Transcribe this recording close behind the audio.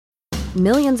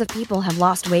Millions of people have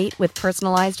lost weight with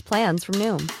personalized plans from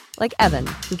Noom. Like Evan,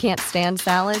 who can't stand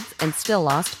salads and still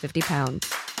lost 50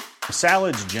 pounds.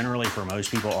 Salads generally for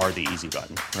most people are the easy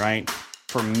button, right?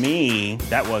 For me,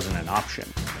 that wasn't an option.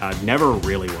 I never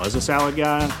really was a salad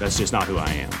guy. That's just not who I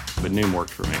am. But Noom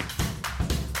worked for me.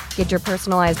 Get your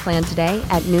personalized plan today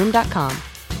at Noom.com.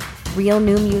 Real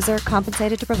Noom user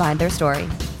compensated to provide their story.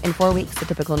 In 4 weeks, the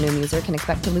typical Noom user can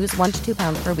expect to lose 1 to 2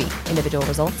 pounds per week. Individual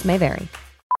results may vary.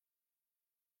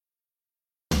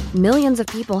 Millions of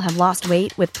people have lost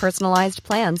weight with personalized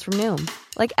plans from Noom.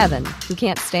 Like Evan, who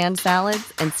can't stand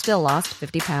salads and still lost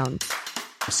 50 pounds.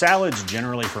 Salads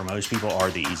generally for most people are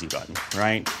the easy button,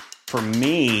 right? For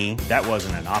me, that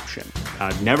wasn't an option.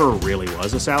 I never really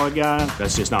was a salad guy.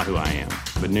 That's just not who I am.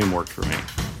 But Noom worked for me.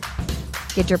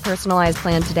 Get your personalized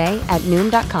plan today at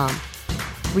Noom.com.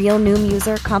 Real Noom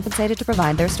user compensated to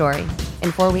provide their story.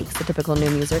 In 4 weeks, the typical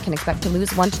Noom user can expect to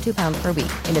lose 1 to 2 pounds per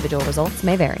week. Individual results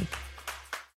may vary.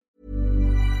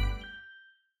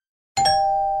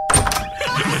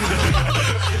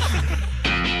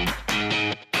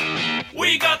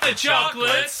 We got the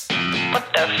chocolates.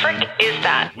 What the frick is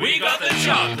that? We got the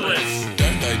chocolates.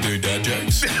 Don't they do dad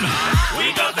jokes?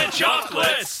 We got the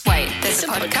chocolates. Wait, there's a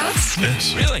podcast?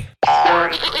 Yes. Really?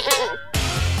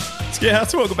 Yeah,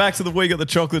 so welcome back to the We Got the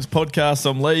Chocolates podcast.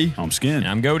 I'm Lee. I'm Skin.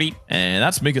 I'm Goldie. And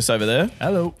that's Mikus over there.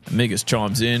 Hello. Mikus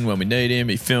chimes in when we need him.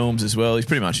 He films as well. He's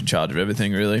pretty much in charge of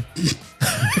everything, really.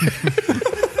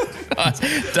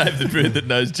 Dave the Brit that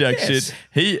knows jack shit.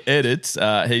 He edits.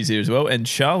 He's here as well. And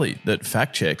Charlie that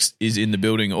fact checks is in the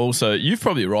building also. You've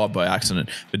probably arrived by accident,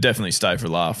 but definitely stay for a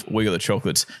laugh. We Got the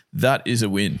Chocolates. That is a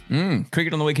win.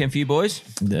 Cricket on the weekend for you boys?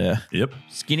 Yeah. Yep.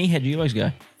 Skinny, how'd you guys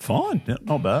go? Fine. Yep,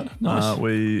 not bad. Nice.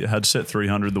 We had set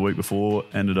 300 the week before,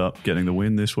 ended up getting the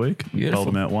win this week. Beautiful. Held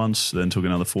them out once, then took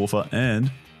another forfeit,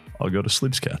 and I got a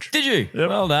slips catch. Did you? Yep.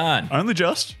 Well done. Only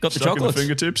just. Got the Stuck chocolates. in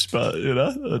the fingertips, but,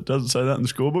 it doesn't say that in the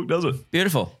scorebook, does it?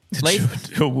 Beautiful. I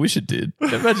wish it did.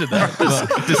 Imagine that.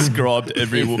 Just described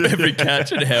every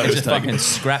catch and how It's it's a fucking taken.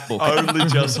 scrapbook. Only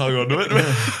just hung on to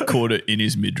it. Caught it in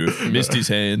his midriff. Missed his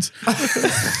hands.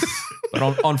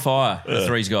 But on fire, the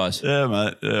threes guys. Yeah,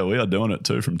 mate. Yeah, we are doing it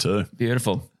 2 from 2.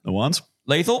 Beautiful. The ones?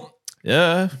 Lethal?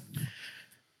 Yeah.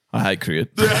 I hate cricket.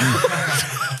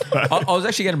 I was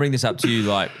actually going to bring this up to you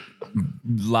like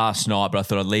last night, but I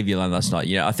thought I'd leave you alone last night.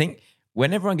 I think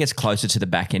when everyone gets closer to the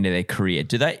back end of their career,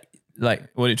 do they like?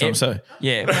 What are you trying to say?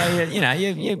 Yeah, well,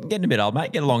 you're getting a bit old,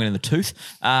 mate. Get along in the tooth.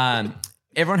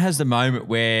 Everyone has the moment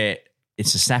where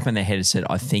it's a snap in their head and said,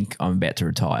 "I think I'm about to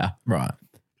retire." Right.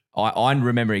 I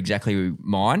remember exactly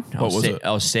mine. What was it?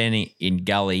 I was standing in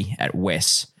Gully at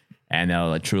West, and they were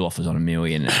like, Truloff was on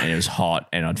 1,000,000, and it was hot,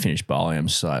 and I'd finished bowling. I'm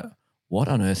just like, what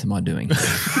on earth am I doing?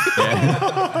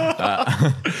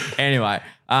 Anyway,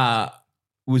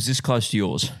 was this close to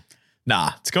yours?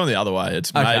 Nah, it's gone the other way.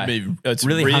 It's Okay. made me. It's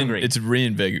Really hungry. It's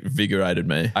reinvigorated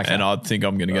me, Okay. and I think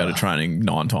I'm going to go to training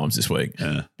 9 times this week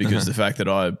because the fact that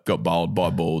I got bowled by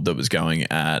a ball that was going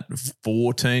at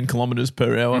 14 kilometres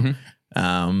per hour.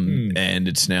 And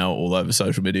it's now all over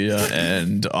social media.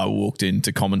 And I walked in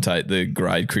to commentate the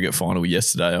grade cricket final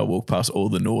yesterday. I walked past all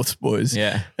the Norths boys.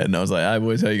 Yeah. And I was like, hey,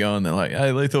 boys, how you going? They're like,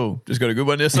 hey, Lethal, just got a good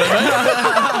one yesterday, mate.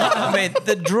 I mean,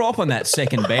 the drop on that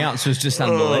second bounce was just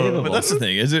unbelievable. But that's the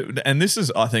thing, is it? And this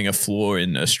is, I think, a flaw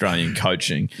in Australian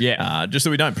coaching. Yeah. Just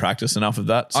that we don't practice enough of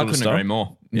that sort I of couldn't stuff. agree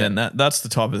more. Then that's the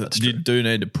type of you do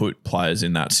need to put players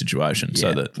in that situation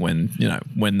so that when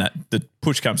the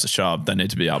push comes to shove, they need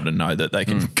to be able to know that they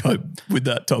can cope with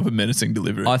that type of menacing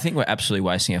delivery. I think we're absolutely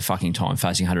wasting our fucking time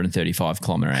facing 135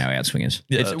 kilometre hour outswingers.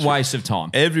 Yeah, it's a that's waste of time.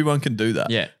 Everyone can do that.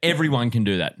 Yeah, everyone can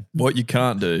do that. What you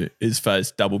can't do is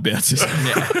face double bounces.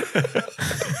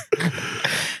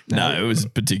 No, it was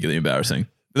particularly embarrassing.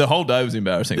 The whole day was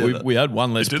embarrassing. We had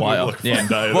one less player. Well,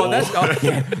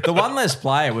 the one less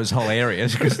player was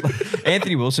hilarious because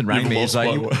Anthony Wilson rang me. He's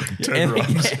like,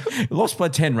 lost by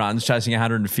 10 runs, chasing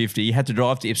 150. He had to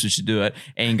drive to Ipswich to do it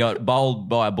and got bowled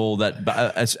by a ball that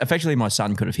effectively my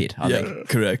son could have hit. I think.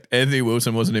 Correct. Anthony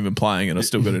Wilson wasn't even playing, and I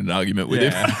still got in an argument with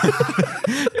him.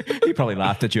 He probably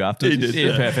laughed at you after. He did.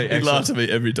 Yeah, perfect. He Excellent. laughed at me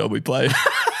every time we played.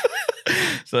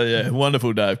 So, yeah,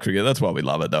 wonderful day of cricket. That's why we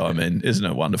love it, though. I mean, isn't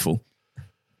it wonderful?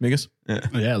 Migus?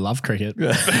 Yeah, I love cricket.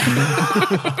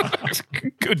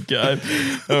 Good game.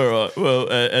 All right. Well,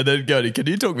 and then, Cody, can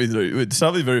you talk me through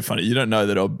something very funny? You don't know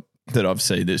that that I've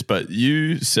seen this, but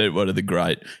you said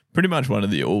pretty much one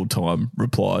of the all-time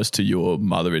replies to your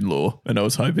mother-in-law, and I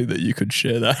was hoping that you could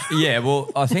share that. Yeah,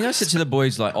 well, I think I said to the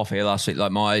boys like off air last week,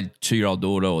 like my 2-year-old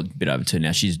daughter, or a bit over 2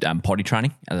 now, she's potty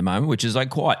training at the moment, which is like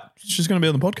quite. She's going to be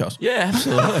on the podcast. Yeah,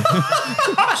 absolutely.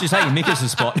 She's taking Mika's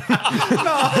spot.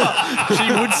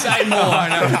 She would say more. I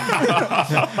know.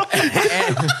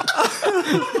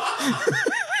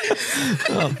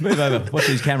 Move over. Watch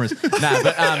these cameras. No,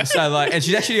 but so like, and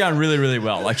she's actually going really, really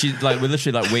well. Like she's like, we're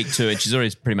literally like week 2, and she's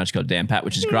already pretty much got down pat,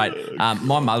 which is great.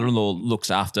 My mother-in-law looks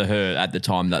after her at the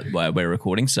time that we're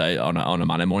recording. So on a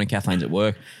Monday morning, Kathleen's at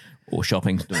work or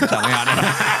shopping, doing something.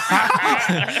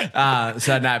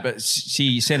 So no, but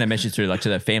she sent a message through like to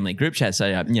the family group chat.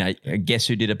 So guess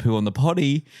who did a poo on the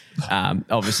potty?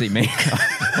 Obviously me,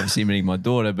 obviously meeting my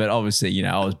daughter, but obviously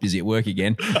I was busy at work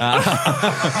again, and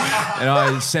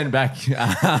I sent back.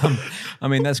 I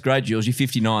mean, that's great, Jules. You're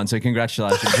 59, so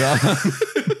congratulations.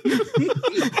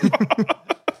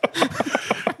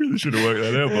 Really should have worked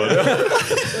that out by now.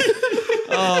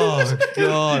 Oh,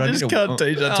 God. I just can't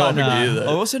teach that topic either. I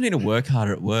also need to work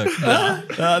harder at work.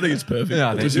 I think it's perfect.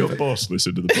 Yeah, Does your boss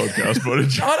listen to the podcast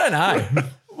footage? I don't know.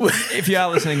 If you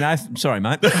are listening, Nathan, sorry,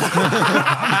 mate.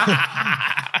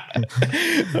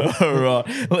 All right,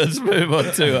 let's move on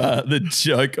to the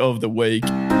joke of the week.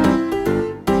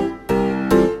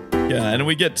 Yeah, and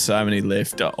we get so many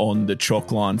left on the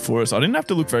chalk line for us. I didn't have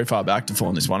to look very far back to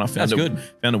find this one. I found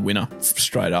a winner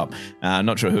straight up.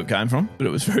 Not sure who it came from, but it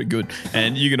was very good.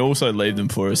 And you can also leave them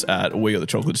for us at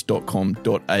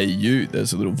wegotthechocolates.com.au.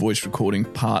 There's a little voice recording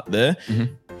part there. Mm-hmm.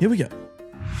 Here we go.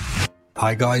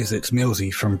 Hi guys, it's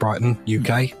Millsy from Brighton,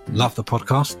 UK. Love the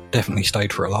podcast. Definitely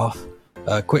stayed for a laugh.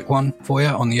 Quick one for you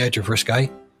on the edge of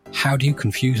risque. How do you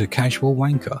confuse a casual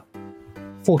wanker?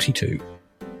 42.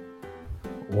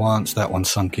 Once that one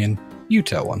sunk in, you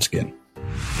tell one skin.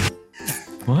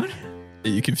 What? Are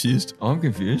you confused? I'm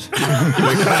confused. Oh,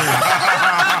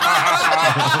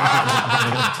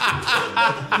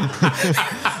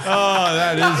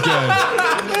 that is good.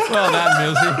 Well done,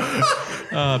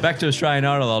 Millsy. Back to Australian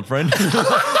Idol, old friend.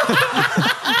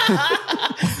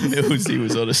 Millsy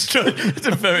was on Australia. It's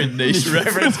a very niche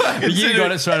reference. You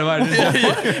got it straight away, didn't you?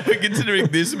 Yeah. But considering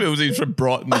this Millsy's from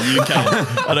Brighton, the UK,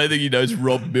 I don't think he knows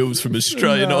Rob Mills from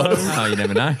Australian Idol. Oh, you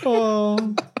never know.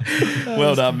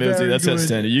 Well done, Millsy. That's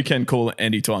outstanding. You can call at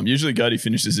any time. Usually, Cody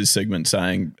finishes his segment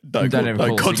saying, don't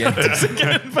contact us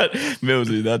again. But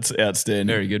Millsy, that's outstanding.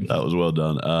 Very good. That was well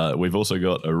done. We've also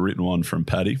got a written one from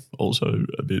Paddy, also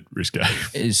a bit risque.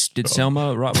 Did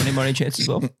Selma write one in by any chance as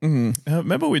well?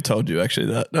 Remember we told you actually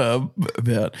that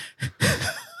about,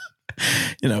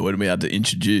 when we had to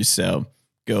introduce our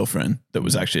girlfriend that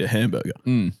was actually a hamburger.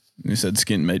 We said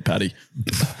skin meat patty.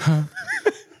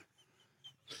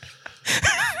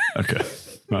 Okay,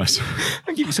 nice.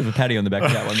 I'll give yourself a patty on the back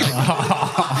of that one, mate.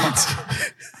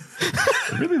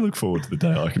 I really look forward to the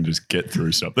day I can just get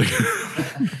through something.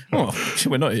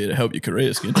 We're not here to help your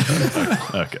career, Skin.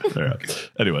 Okay, all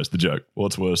right. Anyways, the joke.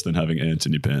 What's worse than having ants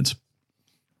in your pants?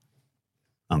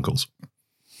 Uncles.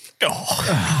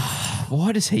 Oh.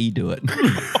 Why does he do it?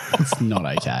 It's not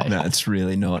okay. No, it's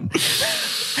really not.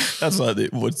 That's like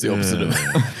what's the opposite of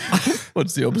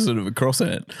what's the opposite of a cross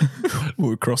ant?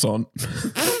 Or a cross on.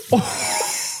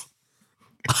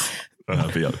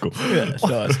 Happy uncle. Yeah, nice. Do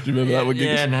you remember that one?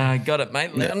 Yeah, no, got it,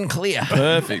 mate. Loud and clear.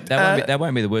 Perfect. That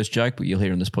won't be the worst joke, but you'll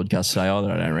hear on this podcast say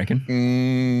either, I don't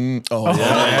reckon. That's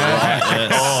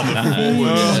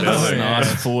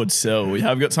nice. Forward sell. We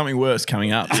have got something worse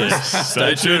coming up, so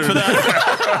stay tuned for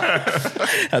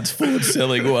that. That's forward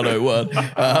selling 101.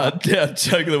 Our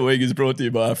joke of the week is brought to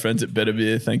you by our friends at Better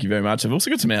Beer. Thank you very much. I've also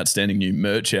got some outstanding new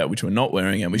merch out, which we're not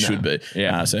wearing, and we should be.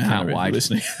 Yeah, so can't Hannah, if wait. you're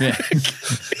listening. Yeah.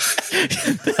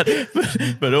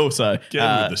 But also,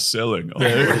 Get with the selling.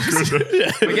 We're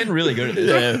getting really good at this.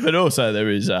 yeah, but also there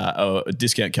is a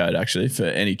discount code actually for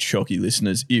any Chalky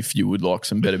listeners if you would like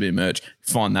some Better Beer merch.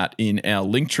 Find that in our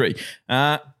link tree.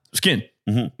 Skin,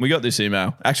 we got this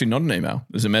email. Actually, not an email.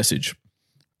 There's a message.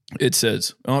 It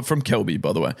says, from Kelby,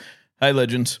 by the way. Hey,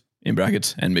 legends, in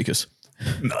brackets, and Mikas.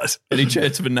 Nice. Any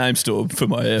chance of a name store for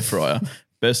my air fryer?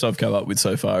 Best I've come up with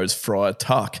so far is Fryer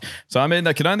Tuck. So, I mean,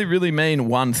 that can only really mean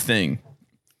one thing.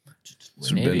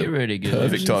 Really good.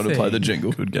 Perfect time to play the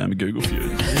jingle. Good game of Google Feud.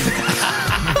 You're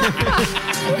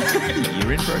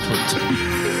in for a tweet.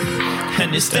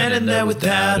 And you're standing there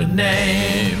without a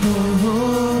name.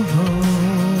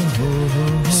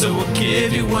 So we'll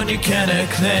give you one you cannot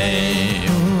claim.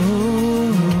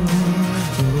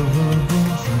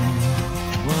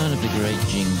 One of the great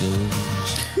jingles.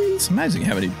 It's amazing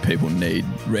how many people need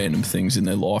random things in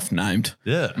their life named.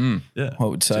 Yeah. Yeah. I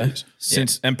would say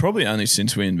and probably only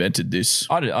since we invented this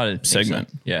I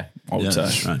segment. So. Yeah. I would Yeah, say.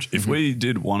 that's strange. If we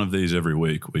did one of these every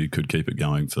week, we could keep it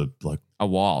going for like a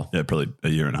while. Yeah, probably a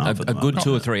year and a half. A good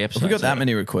 2 or 3 episodes. Have we got that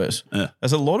many requests? Yeah.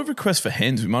 There's a lot of requests for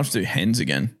hens. We might have to do hens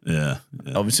again. Yeah.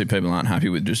 Obviously, people aren't happy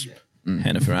with just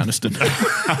Jennifer Aniston.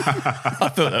 I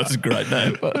thought that was a great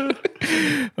name. But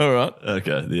all right.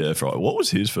 Okay. The air fryer. What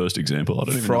was his first example? I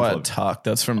don't even know. Fryer Tuck.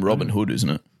 That's from Robin Hood, isn't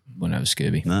it? Went over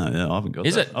Scooby. No, yeah, I haven't got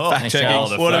Is that. it? Oh, Fact checking.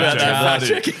 Charles, What about that fact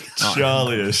checking?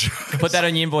 Charlie. Put that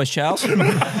on your invoice, Charles.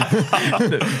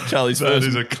 Charlie's That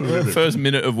is a clinic. first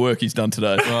minute of work he's done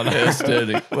today.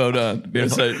 Outstanding. Well done.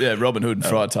 So, yeah, Robin Hood and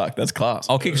Fryer Tuck. That's class.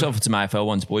 I'll kick us off with some AFL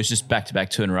ones, boys. Just back-to-back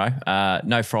 2 in a row.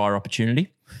 No Fryer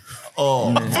opportunity.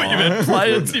 I thought you meant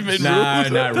players. You meant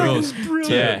rules. No rules. Brilliant.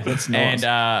 Yeah, that's nice.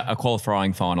 And a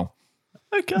qualifying final.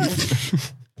 Okay.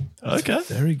 Okay.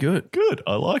 Very good. Good.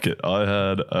 I like it. I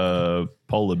had a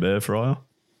polar bear fryer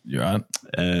You're right.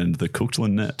 and the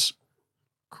Cookland Nets.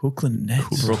 Cookland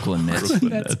Nets. Brooklyn Nets.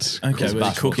 Brooklyn Nets. Okay, we're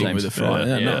basketball cooking teams. with a fryer.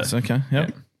 Yeah, Yeah. nice. Okay.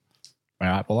 Yep. All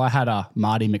right. Well, I had a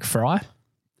Marty McFry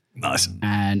Nice.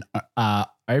 and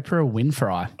Oprah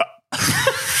Winfry.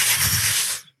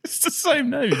 It's the same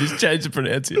name. You just change the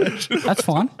pronunciation. That's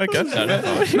fine. Okay. I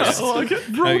like it.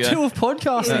 Rule Okay. 2 of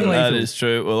podcasting. That Lethal. is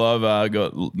true. Well, I've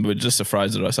got with just a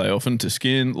phrase that I say often: to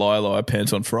skin, lie,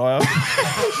 pants on fryer.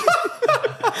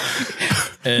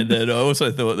 And then I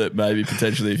also thought that maybe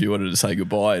potentially if you wanted to say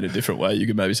goodbye in a different way, you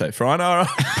could maybe say frynara.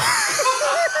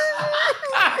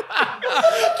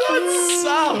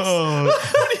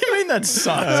 What do you mean that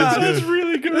sucks? That's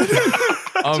really good.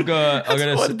 I've got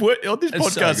This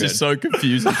podcast so is so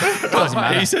confusing.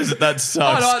 He says that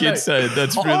sucks. Oh, no, Skid no. said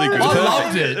that's really good. I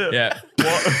loved it. Yeah.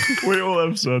 We all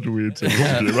have such weird sense of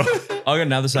humour. I got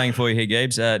another saying for you here,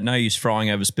 Gibbs. No use frying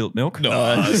over spilt milk.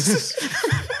 Nice.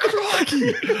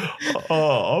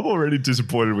 Oh, I'm already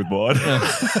disappointed with mine.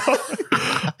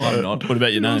 I'm not. What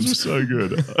about your Those names? were so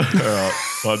good. All right.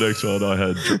 My next one I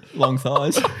had Long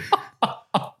thighs.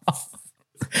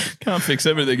 Can't fix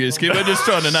everything here, Skip. We're just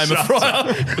trying to name a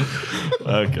fryer.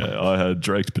 Okay, I had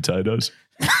Drake's potatoes.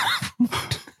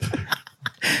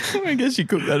 I guess you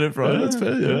cooked that in fryer. That's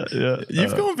fair. Yeah.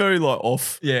 You've gone very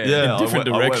off. Yeah. Yeah, different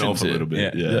I went directions off a here. little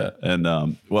bit. Yeah.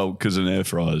 And well, because an air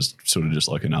fryer is sort of just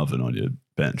like an oven on your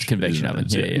bench. Convection isn't it? oven,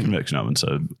 It's yeah. Convection oven.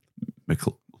 So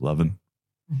McLovin.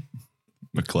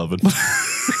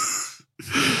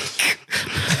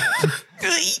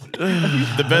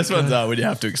 The best ones are when you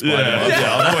have to explain them.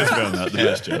 Yeah, I've always found that the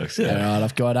best jokes. All right.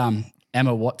 I've got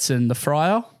Emma Watson, the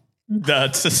fryer.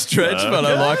 That's a stretch, but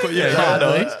I like what you're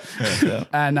Hardly. doing.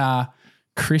 And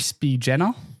Crispy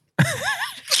Jenner.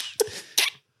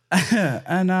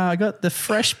 And I got the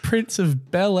Fresh Prince of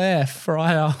Bel Air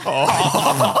fryer.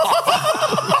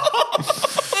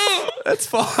 That's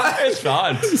fine. It's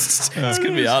fine. It's going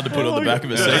to be hard to put on the back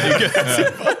of a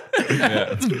CD.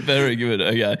 That's very good.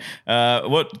 Okay.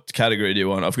 What category do you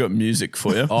want? I've got music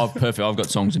for you. Oh, perfect. I've got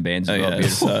songs and bands as well. Okay,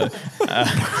 Beautiful. so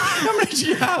How many do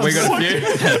you have? We got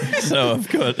a few. so I've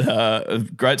got a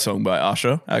great song by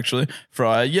Usher, actually.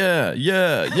 Fryer, yeah.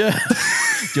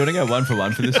 Do you want to go one for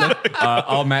one for this one?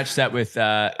 I'll match that with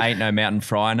Ain't No Mountain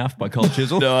Fry Enough by Cold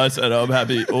Chisel. Nice, and I'm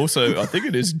happy. Also, I think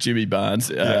it is Jimmy Barnes.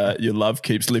 Your love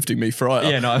keeps lifting me, Fryer.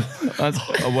 Yeah, no.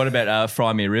 What about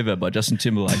Fry Me a River by Justin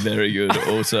Timberlake? Very good.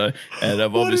 Also, and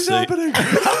I've obviously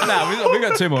No, we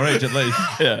got 2 more each at least.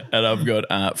 yeah, and I've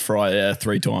got Fryer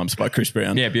 3 times by Chris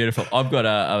Brown. Yeah, beautiful. I've got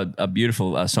a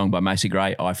beautiful song by Macy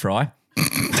Gray, I Fry.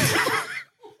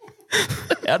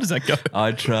 How does that go?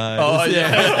 I try. Oh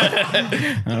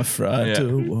yeah, I fried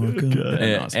to walk.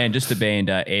 Yeah, Nice. and just the band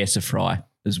Air Supply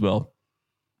as well.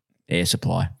 Air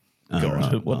Supply.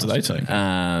 God, what do they take?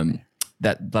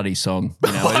 That bloody song.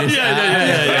 You know, it is. I'm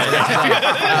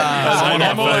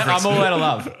I'm all out of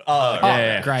love. Oh,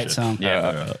 yeah. great song.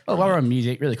 Yeah. Well, while we're on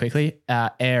music, really quickly,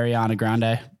 Ariana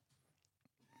Grande.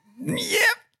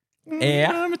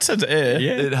 Air. It says air.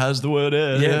 Yeah. It has the word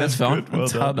air. Yeah, that's fine. Good. Well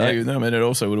It's done. hard to argue with them. I mean, it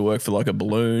also would have worked for like a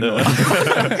balloon. or-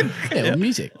 Yeah, well,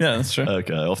 music. yeah, that's true.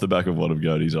 Okay, off the back of one of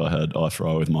Goaty's, I had I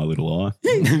fry with my little eye.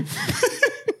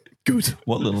 Good.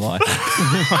 What little lie?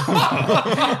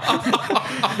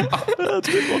 That's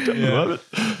a bit locked up at the moment.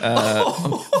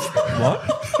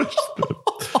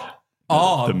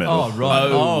 Oh, medal. right.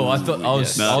 Oh, I thought I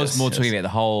was. yes. I was Yes, more yes. talking about the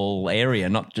whole area,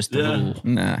 not just the little.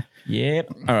 Nah.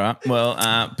 Yep. All right. Well,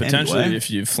 potentially, Anyway. if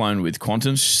you've flown with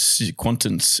Qantas,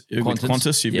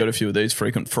 you've got a few of these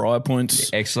frequent fryer points.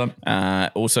 Excellent.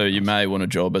 Also, you may want a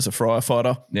job as a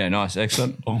firefighter. Yeah, nice.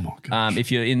 Excellent. Oh my god.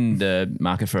 If you're in the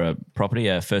market for a property,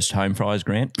 a first home fries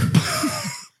grant.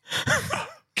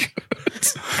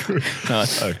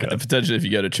 Okay. And potentially, if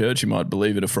you go to church, you might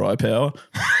believe in a fry power.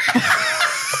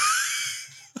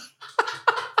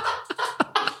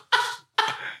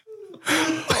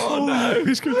 Oh no,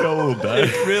 this could go all day.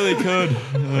 It really could.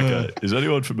 Okay. Is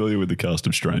anyone familiar with the cast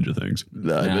of Stranger Things?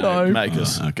 No. Make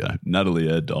us. Okay. Natalie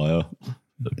Air Dyer.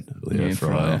 Natalie Air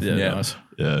Fryer. Yeah, nice.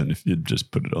 Yeah, and if you'd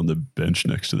just put it on the bench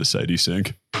next to the Sadie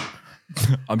sink.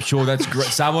 I'm sure that's great.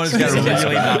 Someone's going to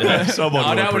really love that. Someone I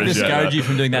will don't want to appreciate discourage that. you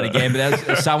from doing that again,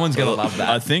 but someone's going to love that.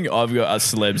 I think I've got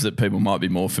celebs that people might be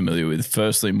more familiar with.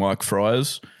 Firstly, Mike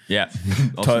Fryers. Yeah.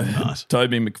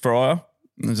 Toby McFryer.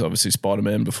 There's obviously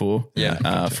Spider-Man before.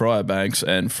 Yeah. Fryer Banks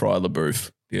and Fry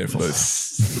LaBouffe. Beautiful.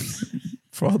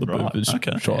 Fry LaBouffe is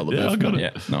Okay. Fry LaBouffe. Yeah, I got it.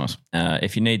 Yeah. Nice.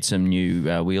 If you need some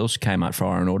new wheels, Kmart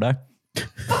Fryer and Auto.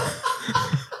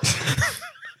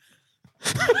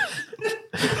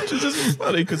 It's just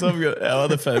funny because I've got our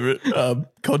other favourite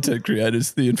content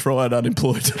creators, the Fry and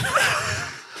Unemployed.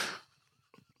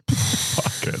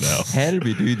 Fucking hell. How did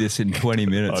we do this in 20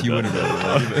 minutes? You wouldn't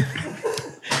believe it.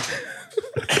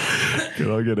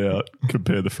 Can I get out?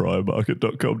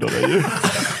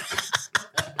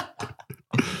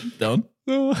 Comparethefryermarket.com.au. Done.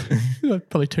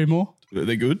 Probably two more. Are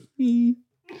they good?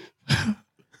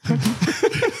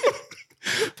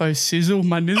 Those sizzle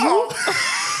my nizzle.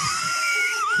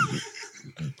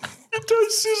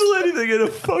 Don't sizzle anything in a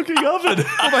fucking oven.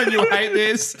 Man, you hate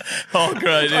this. Oh,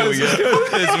 great. Here we go.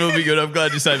 This will be good. I'm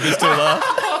glad you saved this till last.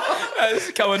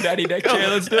 Come on, Daddy, next year.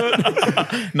 Let's do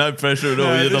it. No pressure at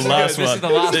all. You're the last one. This is the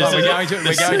last one.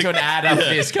 We're going to an ad after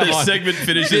this. Come the on. segment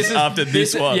finishes after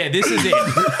this one. Yeah, this is it.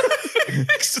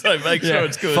 So make sure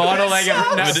it's good. Final leg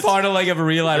of a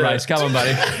relay race. Come on,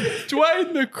 buddy.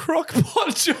 Dwayne the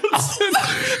Crockpot Johnson.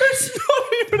 It's not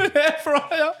even an air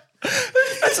fryer.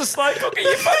 That's a slow cooker,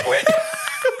 you fuckwit.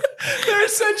 They're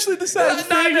essentially the same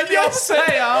thing. No, the opposite.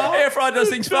 Air fryer does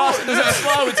things fast. It doesn't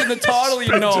slow. It's in the title,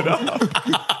 you knob.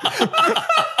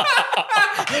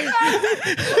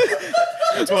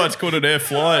 That's why it's called an air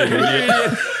flyer.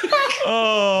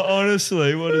 Oh,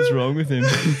 honestly, what is wrong with him?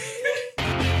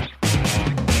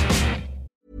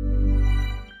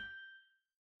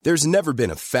 There's never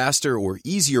been a faster or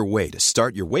easier way to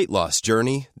start your weight loss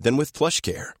journey than with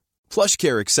PlushCare.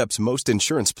 PlushCare accepts most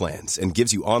insurance plans and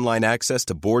gives you online access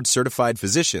to board-certified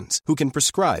physicians who can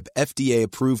prescribe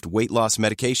FDA-approved weight loss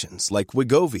medications like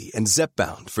Wegovy and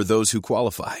Zepbound for those who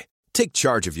qualify. Take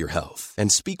charge of your health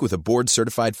and speak with a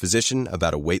board-certified physician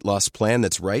about a weight loss plan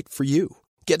that's right for you.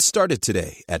 Get started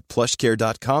today at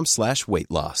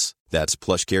plushcare.com/weight-loss. That's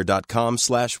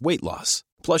plushcare.com/weight-loss.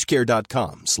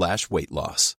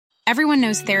 plushcare.com/weight-loss. Everyone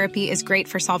knows therapy is great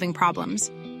for solving problems.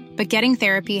 But getting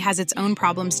therapy has its own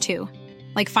problems too,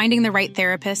 like finding the right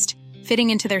therapist, fitting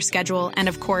into their schedule, and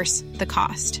of course, the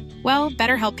cost. Well,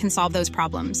 BetterHelp can solve those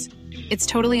problems. It's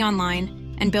totally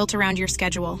online and built around your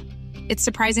schedule. It's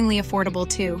surprisingly affordable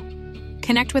too.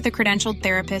 Connect with a credentialed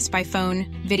therapist by phone,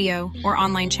 video, or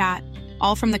online chat,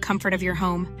 all from the comfort of your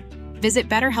home. Visit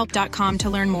BetterHelp.com to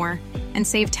learn more and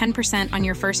save 10% on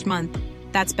your first month.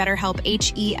 That's BetterHelp,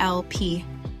 H-E-L-P.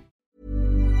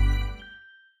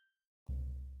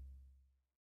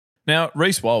 Now,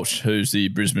 Reece Walsh, who's the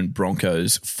Brisbane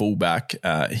Broncos fullback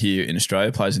here in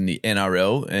Australia, plays in the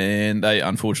NRL, and they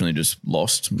unfortunately just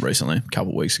lost recently, a couple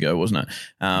of weeks ago, wasn't it?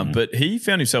 But he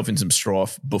found himself in some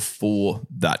strife before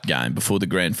that game, before the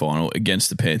grand final against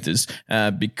the Panthers,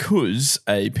 because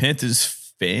a Panthers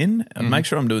fan, make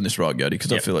sure I'm doing this right, Gody,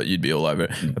 because I feel like you'd be all over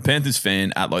it. A Panthers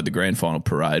fan at like the grand final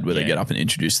parade where they get up and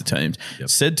introduce the teams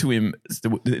said to him,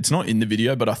 it's not in the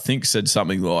video, but I think said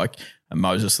something like,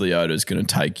 Moses Leota is going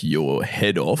to take your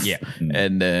head off. Yeah.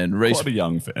 And then Reece... Quite a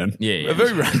young fan. A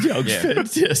very young fan,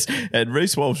 yes. And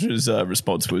Reece Walsh's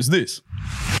response was this.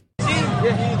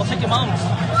 I'll take your mum.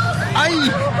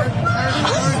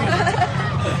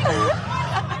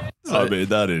 I mean,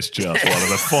 that is just one of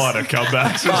the fighter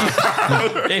comebacks.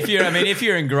 If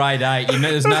you're in grade 8,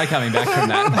 there's no coming back from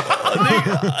that.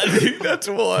 I think that's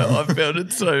why I found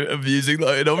it so amusing.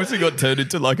 Like, it obviously got turned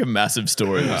into like a massive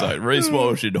story. It was like Reece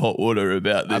Walsh in hot water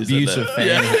about this. Abusive fan.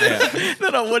 Yeah.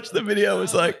 Then I watched the video. I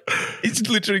was like, he's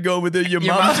literally gone with your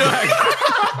mum joke.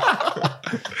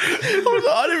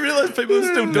 I didn't realise people were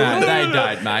still doing that. They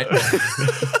don't, mate. I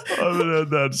haven't heard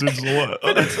that since what?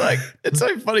 But it's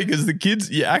so funny because the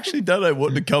kids, you actually don't know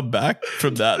what to come back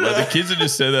from that. Like the kids are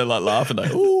just sitting there like laughing,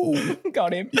 like, ooh,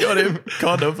 got him.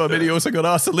 Kind of. I mean, he also got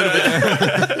asked a little bit.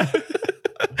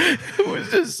 It was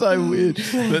just so weird.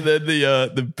 But then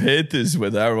the Panthers,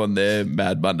 when they were on their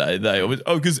Mad Monday, they always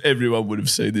because everyone would have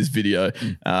seen this video,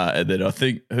 and then I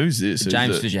think who's this?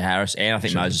 James Fisher-Harris, and I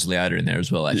think Moses Leota in there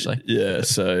as well. Actually, yeah.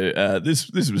 So this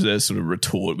was their sort of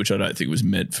retort, which I don't think was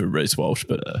meant for Reece Walsh,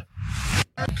 but.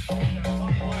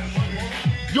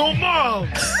 Your mom!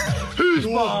 Whose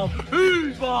mom?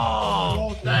 Whose mom?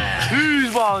 Your dad.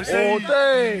 Whose mom? Your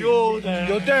dad. Your dad.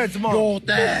 Your dad's mom. Your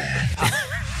dad.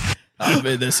 I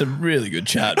mean, there's some really good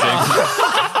chat.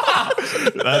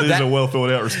 That is a well thought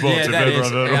out response. Yeah, if that ever is.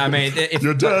 I've ever. I mean, if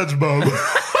Your dad's mum.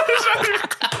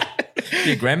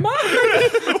 your grandma?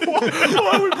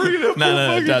 Why are we bringing up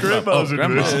No, that's grandmas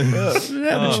into this?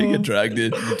 How did she get dragged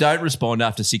in? Don't respond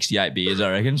after 68 beers,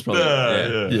 I reckon. It's probably,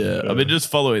 Yeah. I mean, just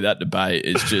following that debate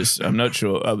is just, I'm not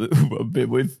sure.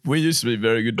 We used to be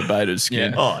very good debaters,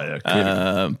 Skin. Yeah. Oh,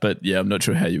 yeah. But yeah, I'm not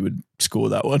sure how you would score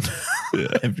that one. Yeah.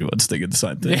 Everyone's thinking the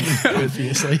same thing.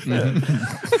 Obviously.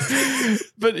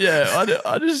 But yeah,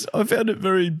 I found it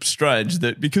very strange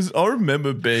that because I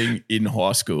remember being in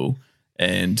high school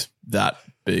and that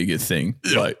being a thing.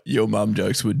 Like your mum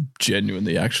jokes were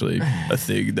genuinely actually a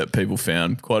thing that people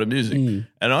found quite amusing.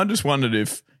 And I just wondered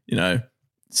if,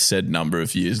 said number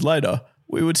of years later,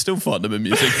 we would still find them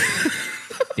amusing.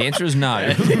 The answer is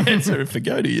no. The answer for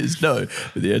Cody is no.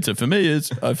 But the answer for me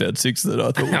is I found 6 that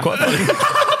I thought were quite funny.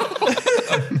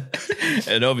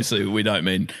 And obviously we don't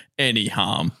mean any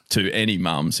harm to any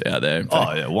mums out there.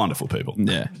 Oh, yeah, wonderful people.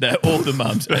 Yeah, they're all the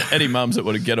mums. Any mums that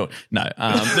want to get on. No.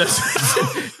 I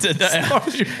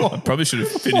probably should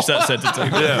have finished that sentence.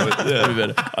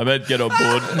 Yeah. I meant get on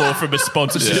board more from a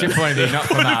sponsorship point of view,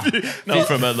 not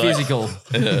from a physical.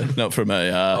 Not from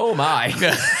a... oh, my.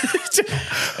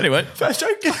 Anyway, fast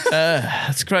joke.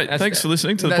 That's great. Thanks for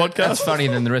listening to the podcast. That's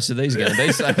funnier than the rest of these are going to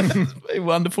be. So.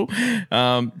 Wonderful.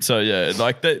 So, yeah,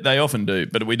 like they often do,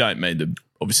 but we don't mean to...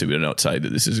 Obviously, we do not say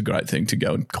that this is a great thing to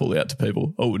go and call out to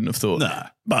people. I wouldn't have thought. Nah.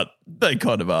 But they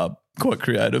kind of are quite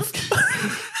creative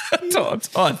at times,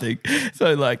 I think.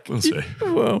 So, like... We'll see.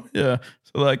 Well, yeah.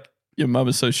 So, like, your mum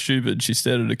is so stupid, she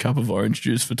stared at a cup of orange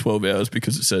juice for 12 hours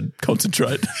because it said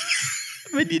concentrate.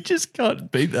 I mean, you just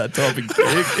can't beat that type of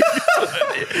gig.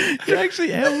 You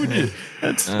actually, how would you?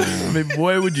 I mean,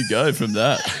 where would you go from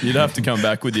that? You'd have to come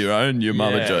back with your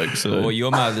mother joke. So. Well,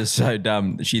 your mother's so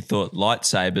dumb that she thought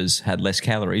lightsabers had less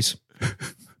calories.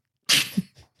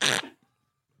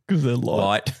 Because they're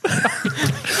light.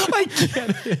 I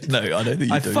get it. No, I don't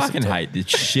think you do. I fucking hate this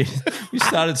shit. We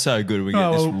started so good. We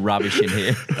get this rubbish in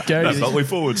here. But we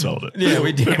forward sold it. Yeah,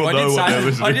 we did. People know what they're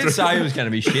listening I did to. say it was going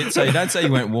to be shit, so you don't say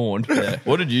you weren't warned. Yeah.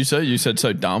 What did you say? You said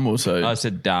so dumb or so? I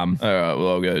said dumb. All right,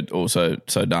 well, I'll go also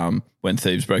so dumb. When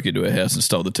thieves broke into her house and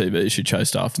stole the TV, she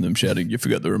chased after them shouting, "You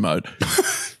forgot the remote."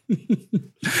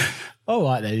 I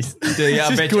like these. Yeah,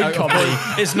 It's just good comedy.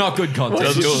 It's not good content.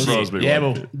 Doesn't surprise me. Yeah,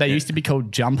 well, they used to be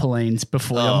called jumpolines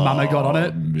before your mama got on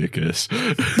it. Mickus.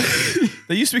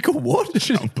 They used to be called what?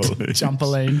 Trampolines.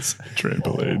 Jumpolines.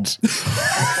 Trampolines.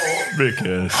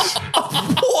 Mickus.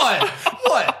 What?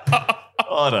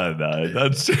 I don't know.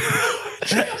 That's. I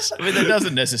mean, that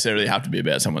doesn't necessarily have to be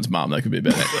about someone's mum. That could be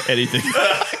about anything.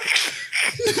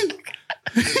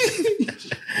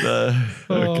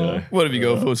 Okay. What have you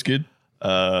got for, Skid?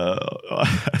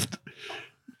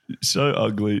 So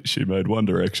ugly, she made One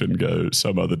Direction go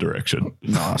some other direction.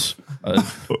 Nice.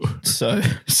 So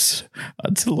it's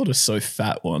a lot of so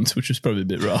fat ones, which is probably a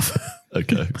bit rough.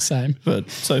 Okay. Same. But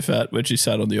so fat, when she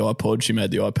sat on the iPod, she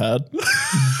made the iPad.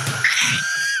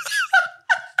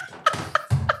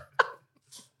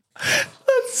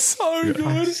 So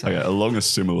good. Okay, along a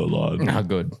similar line. Oh,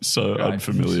 good. So Great.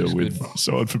 unfamiliar with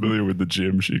the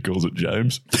gym, she calls it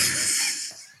James.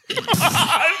 Cody,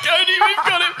 we've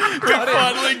got him. We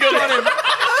finally got him.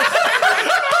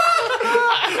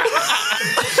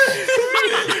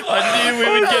 I knew we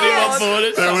would get him on board.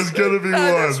 There was going to be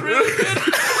one.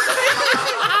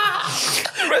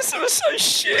 The rest of us so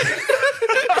shit.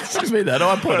 Give me that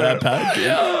iPod iPad.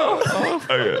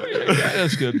 Okay.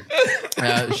 That's good.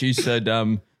 She's so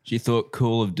dumb. She thought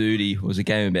Call of Duty was a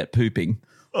game about pooping.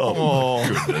 Oh,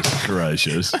 goodness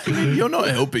gracious. You're not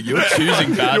helping. You're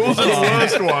choosing bad You're ones. the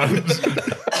worst ones.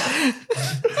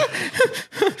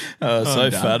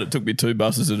 So fat, it took me 2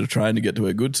 buses and a train to get to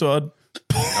her good side.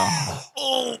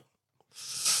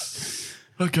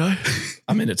 Okay.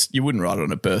 I mean, you wouldn't write it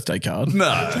on a birthday card.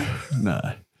 No.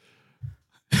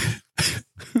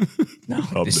 I'm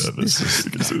nervous.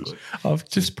 I've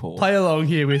just play along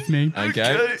here with me.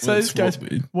 Okay. So this goes,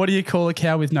 what do you call a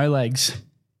cow with no legs?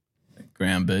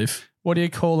 Ground beef. What do you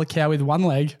call a cow with one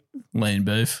leg? Lean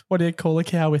beef. What do you call a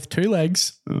cow with 2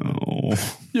 legs? Oh.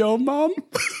 Your mum.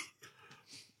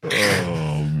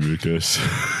 Oh, because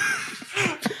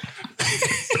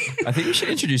I think we should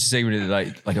introduce a segment of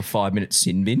like a 5-minute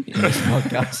sin bin in this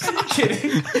podcast.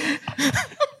 Kidding.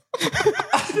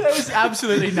 There was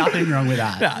absolutely nothing wrong with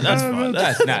that. Nah, that's fine.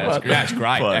 That's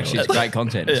great. Fine. Actually, it's great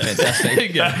content. It's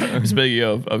fantastic. Yeah. Speaking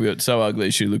of, I've got so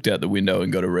ugly she looked out the window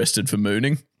and got arrested for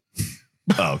mooning.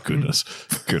 oh goodness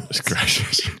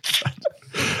gracious.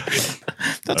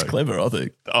 That's clever, I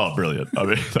think. Oh, brilliant. I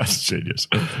mean, that's genius.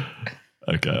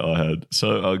 Okay, I had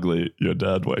so ugly your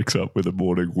dad wakes up with a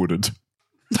morning wouldn't.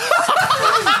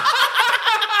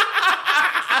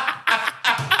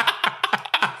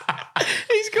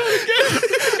 He's got to get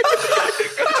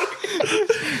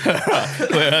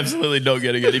We're absolutely not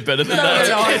getting any better than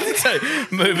that. So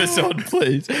move us on,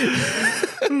 please.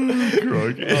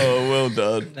 Oh, well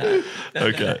done.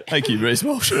 Okay. Thank you, Reece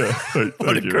Walsh. Yeah,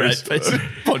 What a you, great Reece. piece of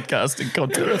podcasting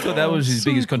content. I thought that was his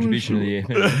biggest contribution of the year.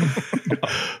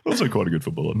 Also quite a good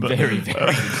footballer. But, Very good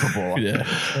footballer. Yeah.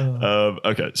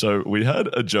 Okay, so we had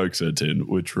a joke sent in,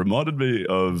 which reminded me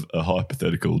of a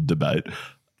hypothetical debate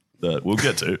that we'll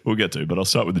get to, but I'll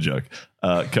start with the joke.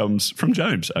 Comes from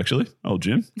James, actually. Old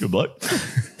Jim, good bloke.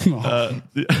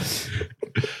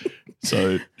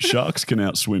 So sharks can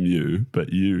outswim you,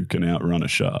 but you can outrun a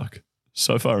shark.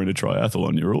 So far in a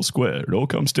triathlon, you're all square. It all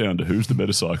comes down to who's the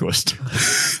better cyclist.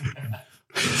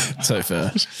 So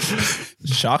fair.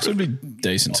 Sharks would be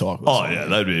decent cyclists. Oh yeah,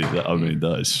 they'd be. I mean,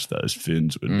 those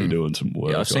fins would be doing some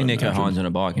work. Yeah, I've seen Nico Hines on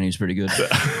a bike and he's pretty good.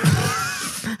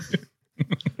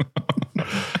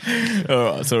 All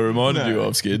right, so it reminded you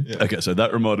of Skid. Yeah. Okay, so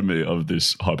that reminded me of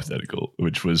this hypothetical,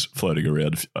 which was floating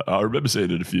around. I remember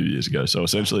seeing it a few years ago. So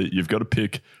essentially, you've got to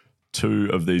pick 2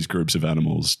 of these groups of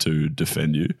animals to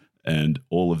defend you, and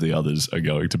all of the others are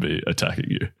going to be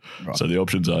attacking you. Right. So the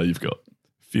options are you've got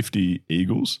 50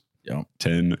 eagles,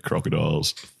 10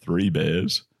 crocodiles, 3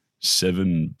 bears,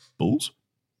 7 bulls,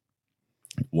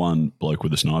 1 bloke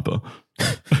with a sniper,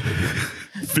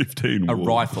 15 A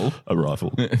rifle. A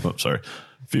rifle. Oh, sorry.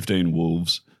 15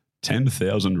 wolves,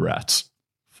 10,000 rats,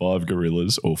 5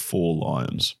 gorillas, or 4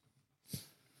 lions.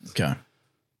 Okay.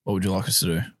 What would you like us to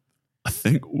do? I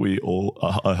think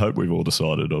I hope we've all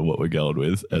decided on what we're going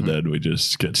with, and then we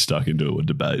just get stuck into a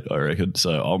debate, I reckon.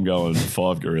 So I'm going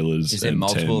 5 gorillas. Is there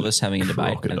multiple of us having a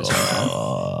debate?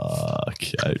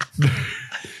 Okay.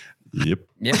 Yep.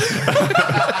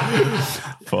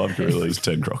 5 gorillas,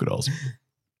 10 crocodiles.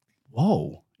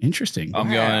 Whoa, interesting. I'm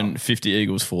going 50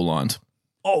 eagles, 4 lions.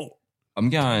 Oh, I'm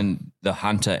going the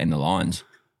hunter and the lions.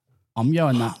 I'm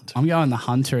going the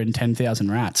hunter and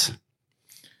 10,000 rats.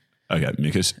 Okay,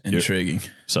 Mikas. Intriguing.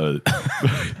 So,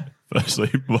 firstly,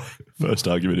 my first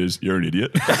argument is you're an idiot.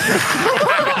 Why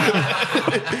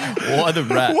the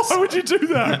rats? Why would you do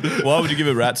that? Why would you give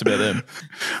a rats about them?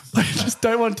 I just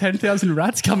don't want 10,000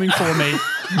 rats coming for me.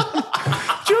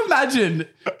 Do you imagine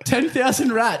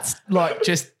 10,000 rats like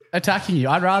just attacking you?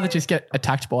 I'd rather just get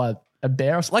attacked by a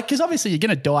bear, because obviously you're going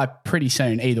to die pretty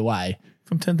soon either way.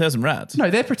 From 10,000 rats?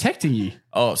 No, they're protecting you.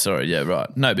 Oh, sorry. Yeah,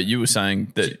 right. No, but you were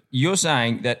saying that... You're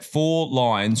saying that 4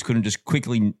 lions couldn't just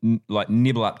quickly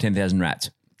nibble up 10,000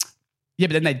 rats. Yeah,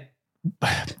 but then they...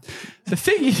 The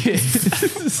thing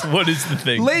is... What is the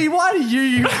thing? Lee, why do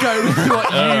you go with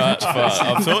what All you... right, fine.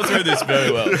 I've thought through this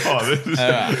very well. All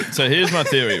right. So here's my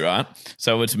theory, right?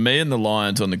 So it's me and the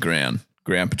lions on the ground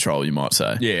patrol, you might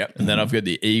say. Yeah. And then I've got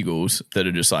the eagles that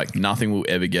are just like, nothing will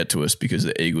ever get to us because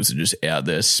the eagles are just out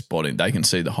there spotting. They can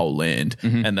see the whole land.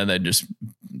 Mm-hmm. And then they just,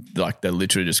 they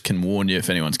literally just can warn you if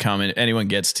anyone's coming. Anyone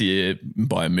gets to you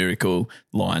by a miracle,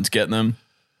 lions get them.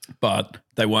 But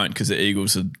they won't because the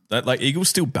eagles are, eagles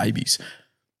still babies.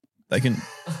 They can...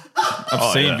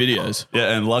 I've seen videos.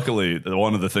 Yeah, and luckily,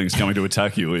 one of the things coming to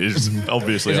attack you is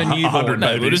obviously 100 No,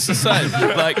 babies. but it's the same.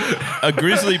 Like, a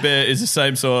grizzly bear is the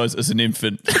same size as an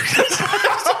infant.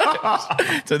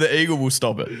 So the eagle will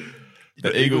stop it.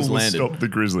 The eagle's will landed. stop the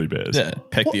grizzly bears. Yeah,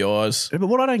 peck the eyes. But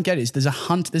what I don't get is there's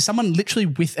someone literally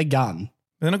with a gun.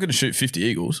 They're not going to shoot 50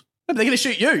 eagles. No, but they're going to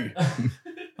shoot you.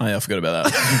 Oh, yeah, I forgot about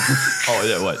that. Oh,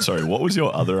 yeah, wait, sorry. What was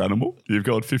your other animal? You've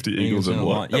got 50 eagles and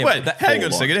what? Yeah, wait, hang on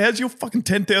a second. How's your fucking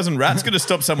 10,000 rats going to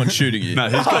stop someone shooting you? No,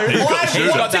 he's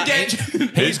got the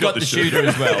shooter. He's got the shooter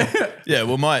as well. Yeah,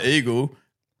 well, my eagle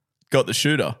got the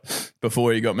shooter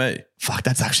before he got me. Fuck,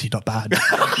 that's actually not bad.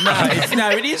 No,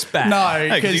 it is bad.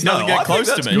 No, because he doesn't get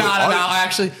close to me. No, I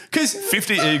actually... Because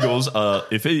 50 eagles,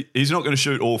 if he's not going to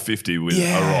shoot all 50 with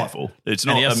a rifle. It's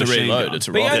not and he has a to machine reload. gun. It's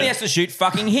a But he rifle. only has to shoot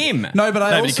fucking him. No, but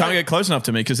but he can't get close enough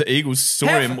to me because the eagles saw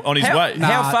him on his way.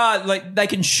 How far? They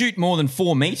can shoot more than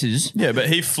 4 meters. Yeah, but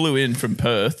he flew in from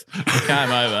Perth,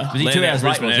 came over. Was he 2 hours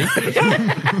late? Was he?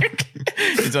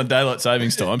 It's on daylight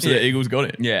savings time, so the eagle's got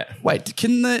him. Yeah. Wait,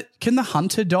 can the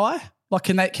hunter die? Like,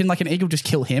 can like an eagle just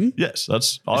kill him? Yes,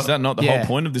 Is that not the whole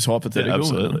point of this hypothetical?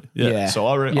 absolutely. Yeah. So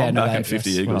I'm backing 50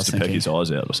 eagles to peck thinking. his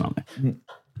eyes out or something.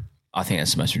 I think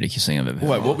that's the most ridiculous thing I've ever heard.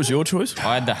 Wait, what was your choice?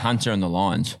 I had the hunter and the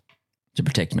lions to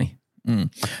protect me.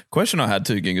 Question I had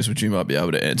too, Gingus, which you might be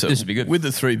able to answer. This would be good. With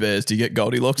the 3 bears, do you get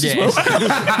Goldilocks as Yes.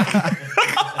 well?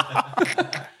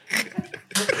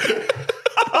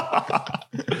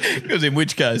 Because in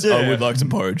which case, I would like some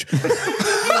porridge.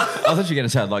 I thought you were going to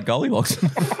sound like Goldilocks.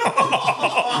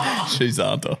 She's the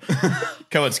hunter.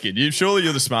 Come on, Skid. Surely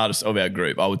you're the smartest of our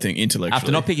group, I would think, intellectually.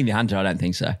 After not picking the hunter, I don't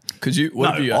think so. Because you've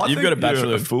got a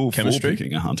bachelor of chemistry.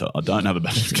 Picking a hunter. I don't have a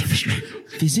bachelor of chemistry.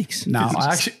 Physics. No,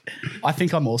 I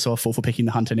think I'm also a fool for picking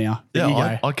the hunter now.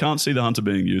 Yeah, I can't see the hunter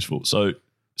being useful. So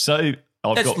say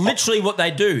That's literally what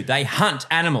they do. They hunt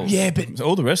animals. Yeah, but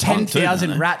all the rest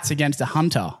 10,000 rats against a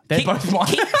hunter. They're both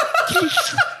mine.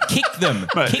 Kick them.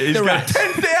 Mate, Kick the rats.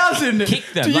 10,000. Kick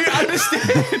them. Do you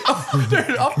understand?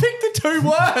 Dude, I've picked the 2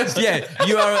 worst. Yeah,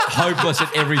 you are hopeless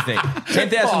at everything.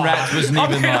 10,000 rats wasn't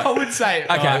even like... I would say...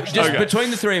 Okay,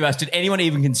 between the 3 of us, did anyone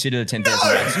even consider the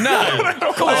 10,000 rats? No,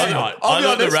 of course not. I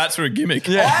thought the rats were a gimmick.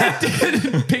 I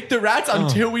didn't pick the rats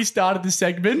until we started the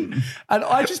segment, and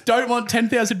I just don't want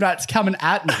 10,000 rats coming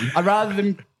at me. I'd rather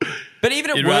them... But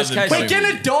even at worst case... We're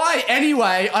going to die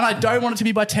anyway, and I don't want it to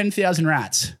be by 10,000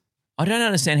 rats. I don't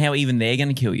understand how even they're going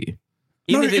to kill you.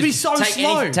 Even it'd be so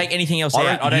slow. Take anything else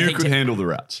out. I don't you think could handle the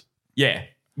rats. Yeah.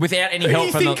 Without any Who do help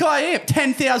you from think I am?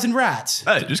 10,000 rats.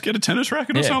 Hey, just get a tennis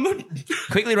racket or something.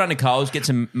 Quickly run to Coles, get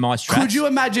some mice traps. Could you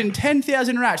imagine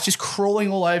 10,000 rats just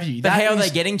crawling all over you? But how are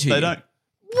they getting to you? They don't.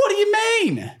 What do you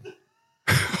mean?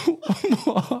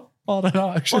 I don't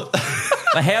know, actually.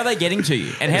 But how are they getting to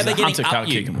you? And how are they getting up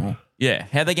you? Kick them all. Yeah.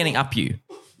 How are they getting up you?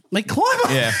 They climb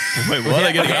up. Yeah. Wait, why are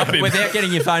they getting up him? Without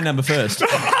getting your phone number first.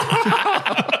 Okay.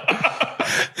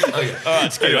 All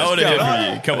right, Skid, I want to hear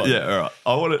from you. Come on. Yeah,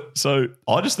 all right. So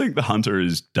I just think the hunter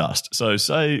is dust. So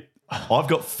say I've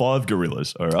got 5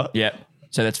 gorillas, all right? Yeah.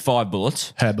 So that's 5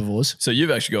 bullets. Herbivores. So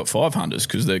you've actually got 5 hunters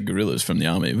because they're gorillas from the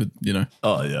army, you know.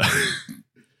 Oh, yeah.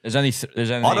 There's only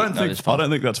I don't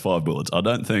think that's 5 bullets. I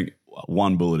don't think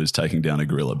 1 bullet is taking down a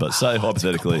gorilla. But say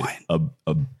hypothetically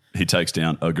he takes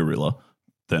down a gorilla,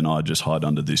 then I just hide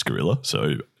under this gorilla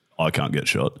so I can't get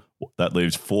shot. That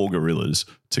leaves 4 gorillas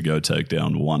to go take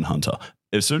down 1 hunter.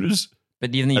 As soon as...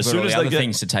 But you've got all the other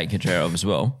things to take care of as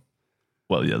well.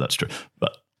 Well, yeah, that's true.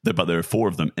 But there are 4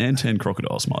 of them and 10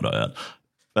 crocodiles, might I add.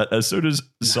 But as soon as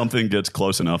something gets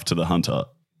close enough to the hunter,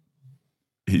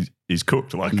 he's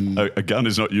cooked. Like a gun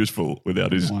is not useful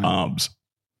without his arms.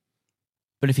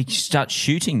 But if he starts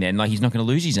shooting then, like he's not going to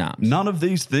lose his arms. None of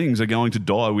these things are going to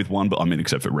die with one, but I mean,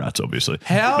 except for rats, obviously.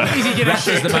 How is he going to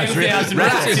shoot 10,000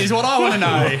 rats is what I want to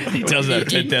know. He does have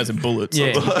 10,000 bullets.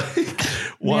 Yeah.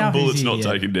 One bullet's not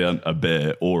taking down a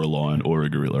bear or a lion or a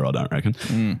gorilla, I don't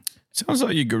reckon. Sounds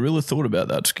like your gorilla thought about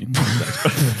that, Skin.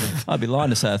 I'd be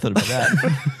lying to say I thought about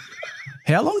that.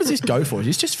 How long does this go for? Is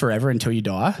this just forever until you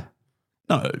die?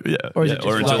 No, yeah. Or is it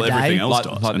just until like a everything day? else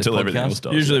dies. Like Until this everything podcast? else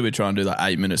dies. Usually we try and do like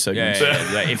 8-minute segments.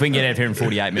 Yeah. If we can get out of here in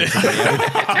 48 minutes.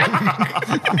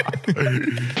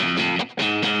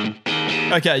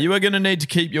 Okay, you are going to need to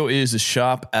keep your ears as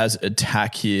sharp as a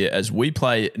tack here as we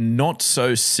play Not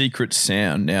So Secret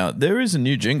Sound. Now, there is a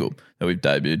new jingle that we've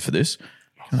debuted for this.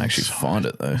 I can actually find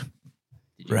it though.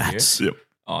 Rats. Yep.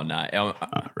 Oh, no.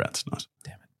 Rats, nice.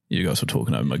 Damn it. You guys were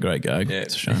talking over my great gag. Yeah.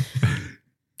 It's a shame.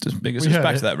 Just back heard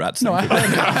to that rats No, thing.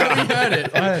 I heard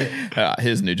it. All right,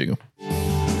 here's a new jingle.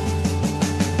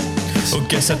 Oh,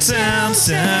 guess that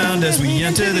sound as we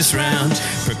enter this round.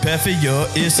 Prepare for your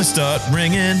ears to start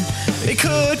ringing. It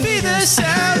could be the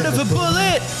sound of a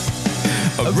bullet,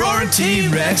 a roaring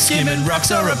T-Rex skimming rocks,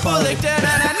 or a bullock.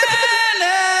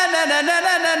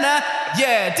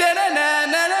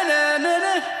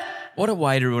 What a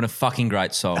way to ruin a fucking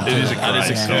great song. It is a That is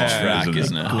a great good song, track, isn't it?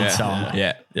 isn't it? Good song.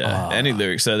 Yeah. Yeah. Any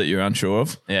lyrics there that you're unsure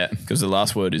of? Yeah. Because the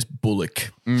last word is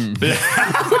bullock.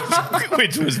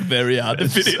 Which was very hard to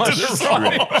fit into the song.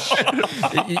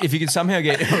 If you could somehow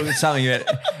get something about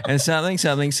and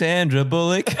something Sandra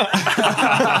Bullock.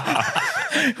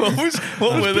 What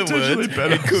were the Potentially words?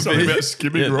 better. It could Something be about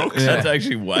skimming rocks. That's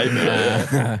actually way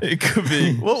better. It could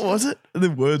be. What was it? The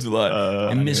words were like.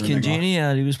 And Miss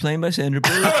Congeniality was played by Sandra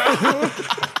Bullock.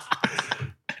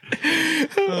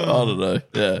 I don't know.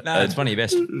 Yeah. No, it's funny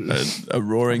best. A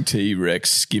roaring T-Rex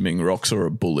skimming rocks or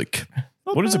a bullock.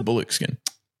 What is a bullock skin?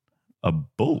 A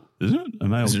bull, isn't it? A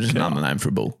male Is it just cow? another name for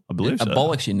a bull? I believe A so.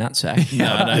 bollock's your nutsack.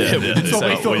 No, we didn't That's what say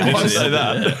we thought we it didn't was. say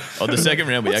that. On the second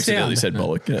round, we What accidentally sound? said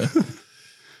bollock. Yeah.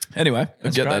 Anyway,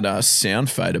 I'll get that sound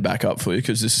fader back up for you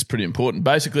because this is pretty important.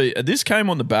 Basically, this came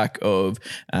on the back of...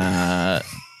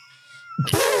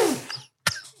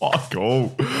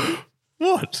 Michael.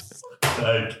 What?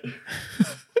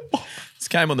 This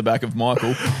came on the back of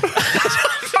Michael.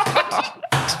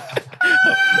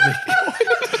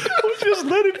 Just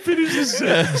let him finish his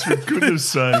sentence, for goodness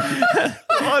sake.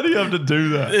 Why do you have to do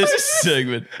that? This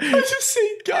segment. I just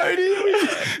see Cody.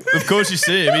 Of course you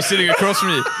see him. He's sitting across from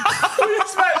you. We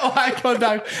just made eye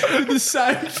contact with the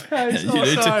same face.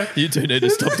 You two need to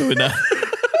stop doing that.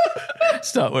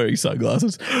 Start wearing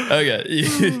sunglasses. Okay.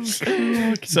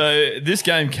 So this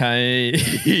game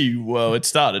came, well, it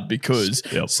started because,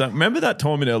 so remember that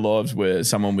time in our lives where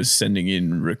someone was sending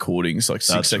in recordings, like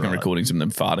 6-second recordings of them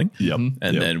farting? Yep.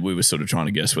 And then we were sort of trying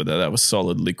to guess whether that was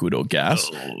solid, liquid or gas.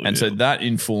 So that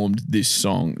informed this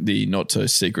song, the Not So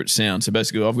Secret Sound. So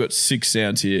basically I've got 6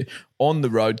 sounds here on the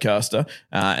Roadcaster,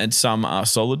 and some are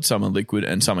solid, some are liquid,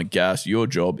 and some are gas. Your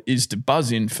job is to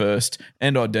buzz in first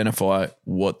and identify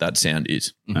what that sound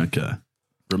is. Okay.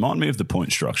 Remind me of the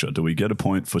point structure. Do we get a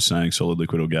point for saying solid,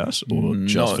 liquid, or gas, or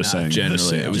just for saying generally? the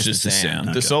sound? It was just the sound.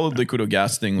 Okay. The solid, liquid, or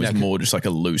gas thing was more just like a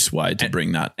loose way to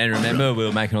bring that. And remember, we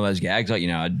were making all those gags, like,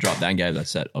 I dropped that and gave that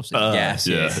set, obviously, gas.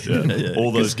 Yeah.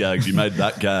 All those gags. You made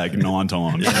that gag 9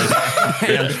 times.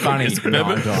 It was funny.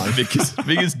 9 times.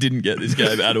 Because didn't get this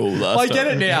game at all last time. I get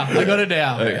it now. I got it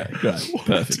now. Okay, great.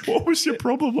 Perfect. What was your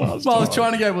problem last Well, I time? was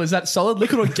trying to go, was that solid,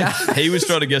 liquid, or gas? He was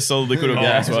trying to guess solid, liquid, or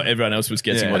gas, while everyone else was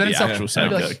guessing what the actual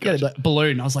sound was.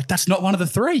 Balloon. I was like, that's not one of the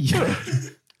 3.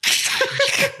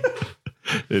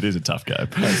 It is a tough game.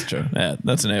 That's true. Yeah,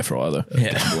 that's an air fryer though.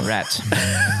 Yeah, rats.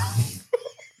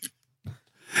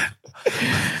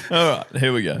 All right,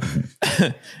 here we go.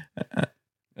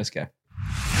 Let's go.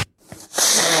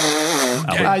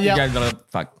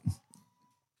 Fuck.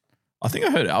 I think I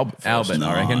heard Albert first. Albert,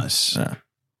 I reckon. Nice.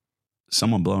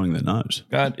 Someone blowing their nose.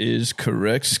 That is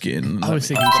correct, Skin. I was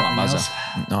thinking something else.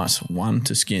 Nice. 1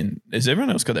 to Skin. Has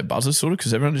everyone else got their buzzers sorted?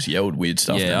 Because everyone just yelled weird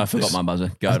stuff. Yeah, then. I forgot my buzzer.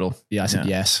 Godel. Yeah, I said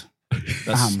yes.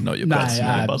 That's not your No,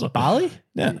 buzzer. Barley?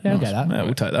 Yeah, I'll get that. Yeah,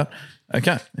 we'll take that.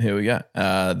 Okay, here we go.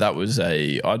 That was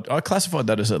I classified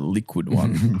that as a liquid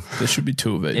one. There should be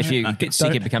 2 of each. If you get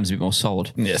sick, it becomes a bit more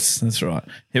solid. Yes, that's right.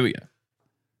 Here we go.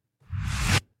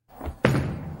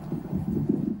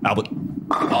 Albert.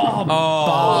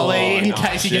 Barley, in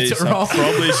case he gets it wrong.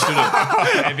 Probably should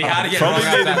have. It'd be hard to get Probably wrong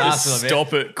after needed that to last little bit.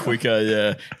 stop it quicker.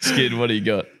 Yeah, Skid. What do you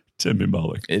got? 10-pin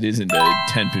bowling. It is indeed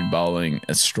 10-pin bowling,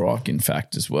 a strike, in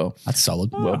fact, as well. That's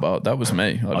solid. Well, but that was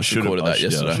me. I just should recorded that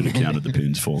yesterday. I should have counted the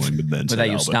pins falling, but then Were they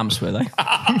your stumps, were they?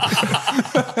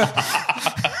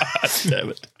 Damn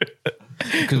it.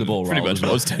 Because the ball Pretty rolled.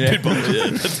 much was 10-pin bowling. Yeah,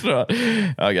 that's right.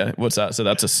 Okay, what's that? So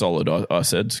that's a solid, I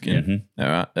said, Skin. All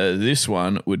right. This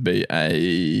one would be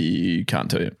a... Can't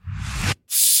tell you.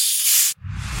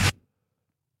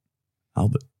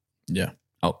 Albert. Yeah.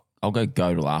 I'll go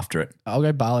Godel after it. I'll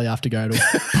go Barley after Godel.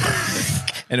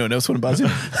 Anyone else want to buzz in?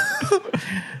 I've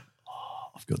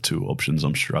got 2 options.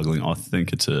 I'm struggling. I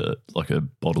think it's like a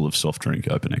bottle of soft drink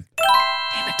opening.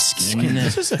 Damn it, Skin.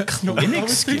 This is a clinic,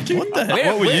 Skin. What the hell? Where-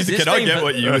 What were you where's thinking? this Can I been get for-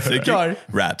 what you were thinking? Go.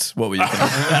 Rats. What were you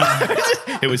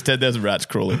thinking? It was 10,000 rats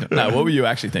crawling. No, what were you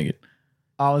actually thinking?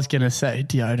 I was going to say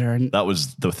deodorant. That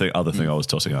was the other thing I was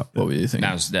tossing up. What were you thinking?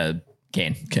 That was the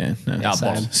can. No.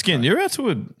 Bottle. Skin, you're out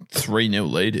to a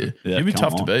 3-0 lead here. Yeah, You'd be come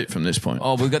tough to on. beat from this point.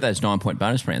 Oh, we've got those 9-point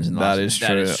bonus rounds in the That last. is true.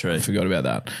 That is true. I forgot about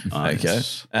that.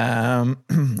 Nice. Okay. I'm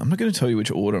not going to tell you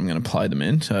which order I'm going to play them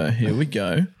in. So here we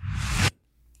go.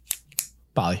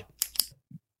 Barley.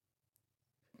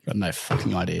 Got no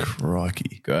fucking idea.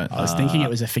 Crikey. Great. I was thinking it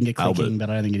was a finger clicking, Albert. but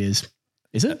I don't think it is.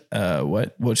 Is it? Wait,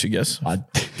 what's your guess?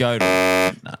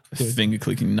 Godel. Finger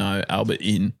clicking, no. Albert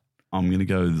in. I'm going to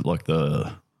go like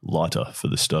the lighter for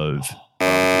the stove.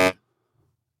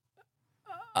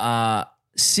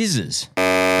 Scissors.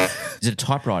 Is it a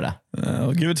typewriter?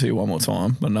 I'll give it to you one more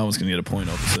time, but no one's going to get a point,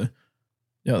 obviously.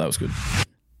 Yeah, that was good.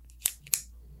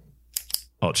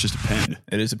 Oh, it's just a pen.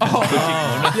 It is a pen.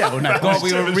 Yeah, well, no. God,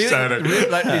 we were really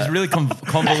like these really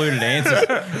convoluted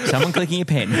answers. Someone clicking a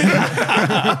pen.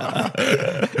 That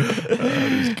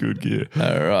is good gear.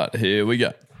 All right, here we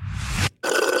go.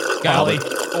 Barley.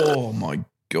 Oh, my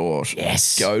gosh.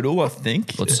 Yes. Godel, I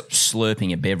think. Well, it's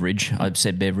slurping a beverage. I've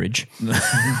said beverage.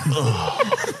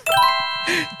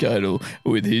 Godel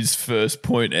with his first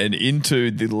point and into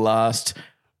the last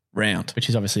round, Which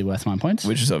is obviously worth 9 points.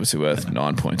 which is obviously worth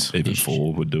 9 points. Even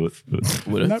 4 would do it.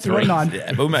 Would it? Nope, we're at 9.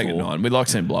 Yeah, we'll make it 9. We like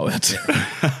seeing blowouts.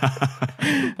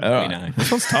 All right. know.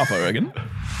 This one's tough, I reckon.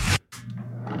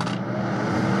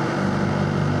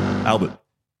 Albert.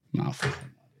 No, fuck.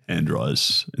 Hand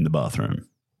dryers in the bathroom.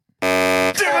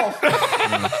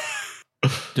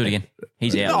 Do it again.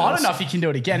 He's out. No, I don't know if you can do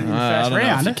it again in the first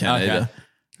round. You can either.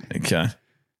 Okay.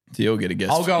 So you'll get a guess.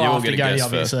 I'll go you'll after get a Goaty, guess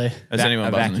obviously. first. Has anyone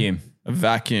a buzzing? vacuum. A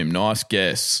vacuum. Nice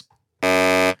guess.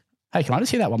 Hey, can I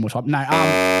just hear that one more time? No,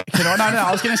 I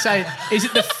was going to say, is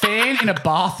it the fan in a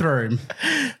bathroom?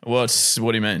 What do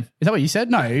you mean? Is that what you said?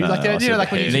 No, like I said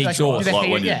like when you the like, exhaust, the like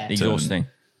heat, when you- yeah. The exhaust thing.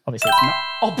 Obviously, it's not.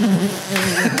 Oh,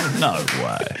 No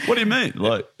way. What do you mean?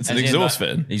 Like, It's an exhaust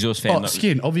fan. Exhaust fan. oh,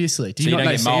 skin. Obviously, do So you you not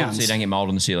don't know get mold. sounds? So you don't get mold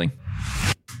on the ceiling.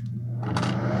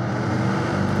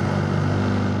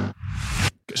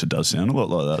 guess it does sound a lot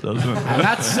like that, doesn't it? And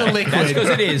that's a liquid. That's because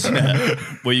it is.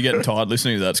 Were you getting tired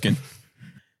listening to that, Skin?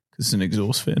 Because it's an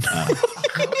exhaust fan.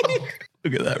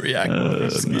 Look at that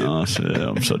reaction. Nice. Yeah,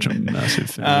 I'm such a massive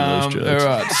fan of those jokes. All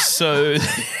right,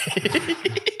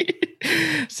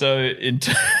 so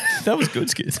that was good,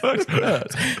 Skin.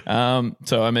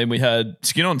 So I mean, we had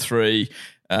Skin on 3,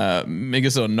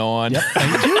 Migas on 9. Yep,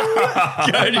 thank you.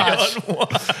 Goaty on 1.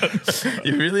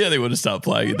 You really only want to start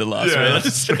playing in the last round.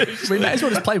 We may as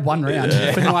well just play one round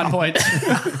for 9 points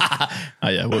Oh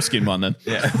yeah, well, Skin won then.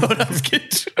 Yeah.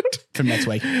 from next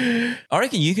week. I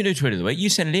reckon you can do Tweet of the Week. You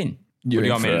send it in. You're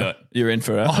in for it. You're in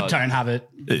for it. I don't have it.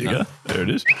 There you go. There it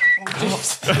is. Oh,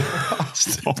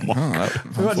 We got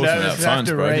unfortunately, nervous. our We have phone's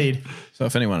to broken. read. So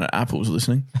if anyone at Apple's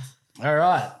listening, All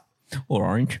right. Or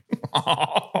orange.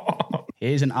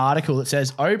 Here's an article that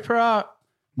says Oprah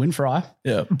Winfrey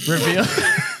yeah, reveal.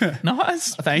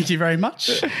 nice. Thank you very much.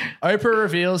 Oprah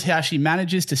reveals how she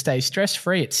manages to stay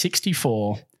stress-free at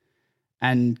 64.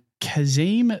 And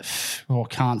Kazim, or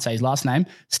can't say his last name,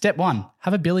 step 1,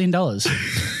 have $1 billion.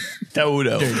 That would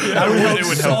help. That would help It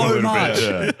would so help a little much.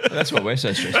 bit. Yeah. That's why we're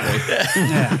so stress-free.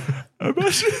 Yeah. I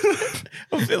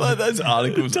feel like those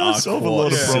articles are solve a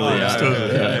lot of silly, problems,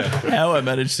 doesn't it? How I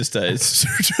managed to stay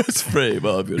stress free.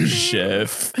 Well, I've got a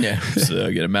chef. Yeah. So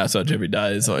I get a massage every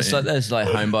day. It's like, It's like there's like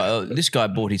home buy. Oh, this guy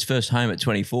bought his first home at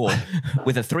 24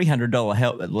 with a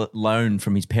 $300 loan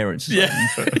from his parents.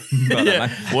 It's like, well done,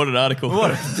 mate. What an article.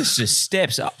 What? This just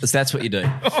steps up. That's what you do.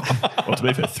 Well, to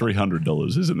be fair,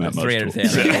 $300 isn't that much.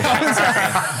 300,000.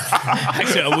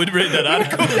 Actually, I would read that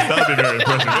article. That would be very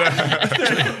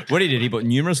impressive. What he did, he bought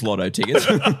numerous lotto tickets.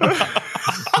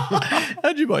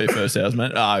 How'd you buy your first house,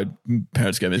 mate?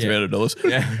 Parents gave me $300.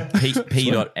 Yeah.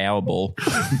 P.ourball.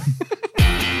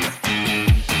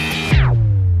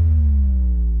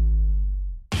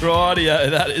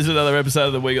 Rightio, that is another episode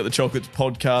of the We Got the Chocolates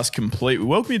podcast complete. We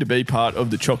welcome you to be part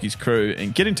of the Chockies crew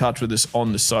and get in touch with us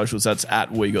on the socials. That's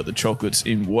at We Got the Chocolates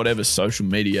in whatever social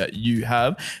media you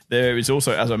have. There is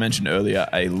also, as I mentioned earlier,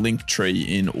 a link tree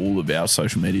in all of our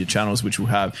social media channels, which will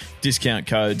have discount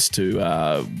codes to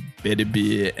Better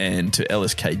Beer and to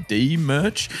LSKD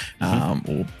merch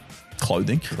or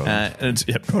clothing and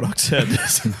it's products.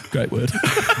 Great word.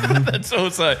 It's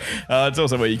also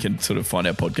where you can sort of find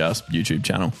our podcast YouTube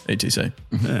channel, etc.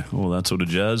 Yeah, all that sort of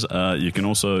jazz. You can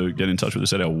also get in touch with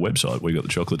us at our website,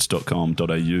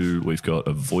 wegotthechocolates.com.au. We've got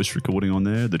a voice recording on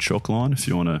there, the Choc Line, if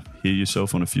you want to hear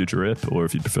yourself on a future ep, or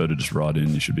if you prefer to just write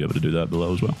in, you should be able to do that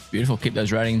below as well. Beautiful. Keep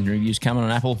those ratings and reviews coming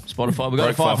on Apple, Spotify. We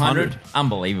got Broke 500.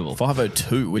 Unbelievable.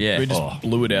 502. We just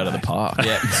blew it out of the park.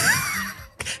 Yeah.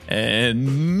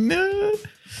 And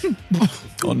on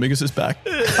Migas is back.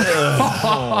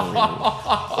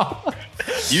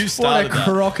 You started What a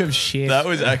crock of shit. That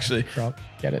was actually crock.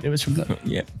 Get it? It was from the.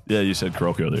 Yeah. Yeah, you said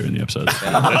croc earlier in the episode. It was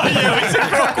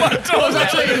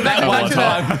actually that one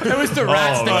time. It was the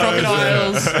rats, the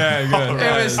crocodiles. Yeah, good.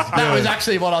 That was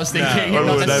actually what I was thinking. When we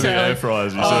not were naming necessarily. air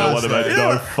fryers, you said it would have made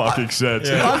no fucking sense.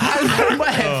 I've had it in my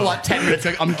head for like 10 minutes.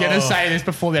 Like, I'm going to say this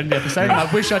before the end of the episode, and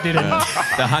I wish I didn't.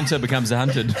 The hunter becomes the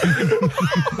hunted.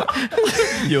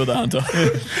 you're the hunter.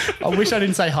 I wish I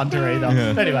didn't say hunter either.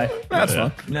 Anyway. That's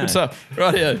fun. No. Good stuff.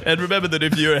 Right here. And remember that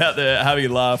if you're out there having a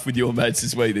laugh with your mates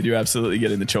this week, then you're absolutely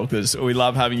getting the chocolates. We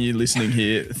love having you listening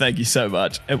here. Thank you so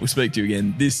much. And we'll speak to you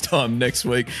again this time next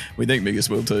week. We think Migas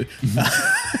will too.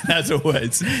 As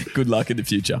always, good luck in the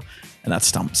future. And that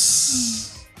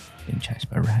stumps. Being chased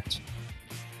by rats.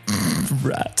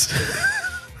 Rat.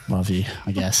 Love you,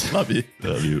 I guess. Love you.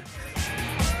 Love you.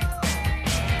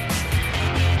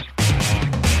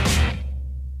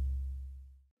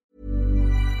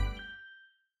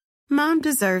 Mom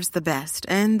Mom deserves the best,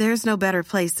 and there's no better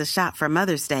place to shop for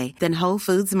Mother's Day than Whole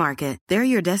Foods Market. They're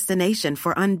your destination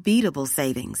for unbeatable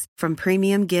savings, from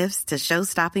premium gifts to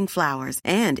show-stopping flowers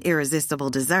and irresistible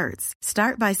desserts.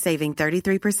 Start by saving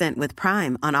 33% with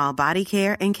Prime on all body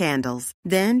care and candles.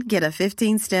 Then get a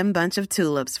 15-stem bunch of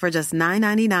tulips for just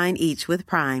 $9.99 each with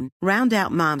Prime. Round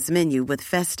out Mom's menu with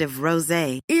festive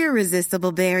rosé,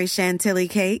 irresistible berry chantilly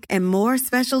cake, and more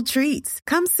special treats.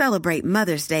 Come celebrate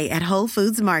Mother's Day at Whole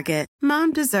Foods Market.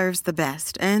 Mom deserves the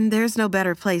best, and there's no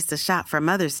better place to shop for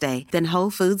Mother's Day than Whole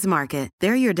Foods Market.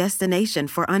 They're your destination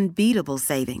for unbeatable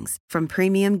savings, from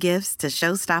premium gifts to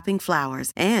show-stopping flowers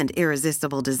and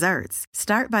irresistible desserts.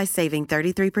 Start by saving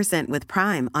 33% with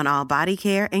Prime on all body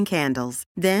care and candles.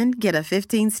 Then get a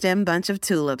 15-stem bunch of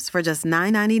tulips for just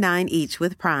 $9.99 each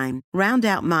with Prime. Round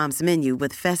out Mom's menu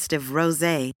with festive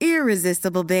rosé,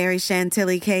 irresistible berry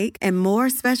chantilly cake, and more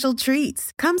special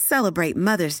treats. Come celebrate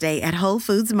Mother's Day at Whole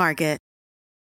Foods Market.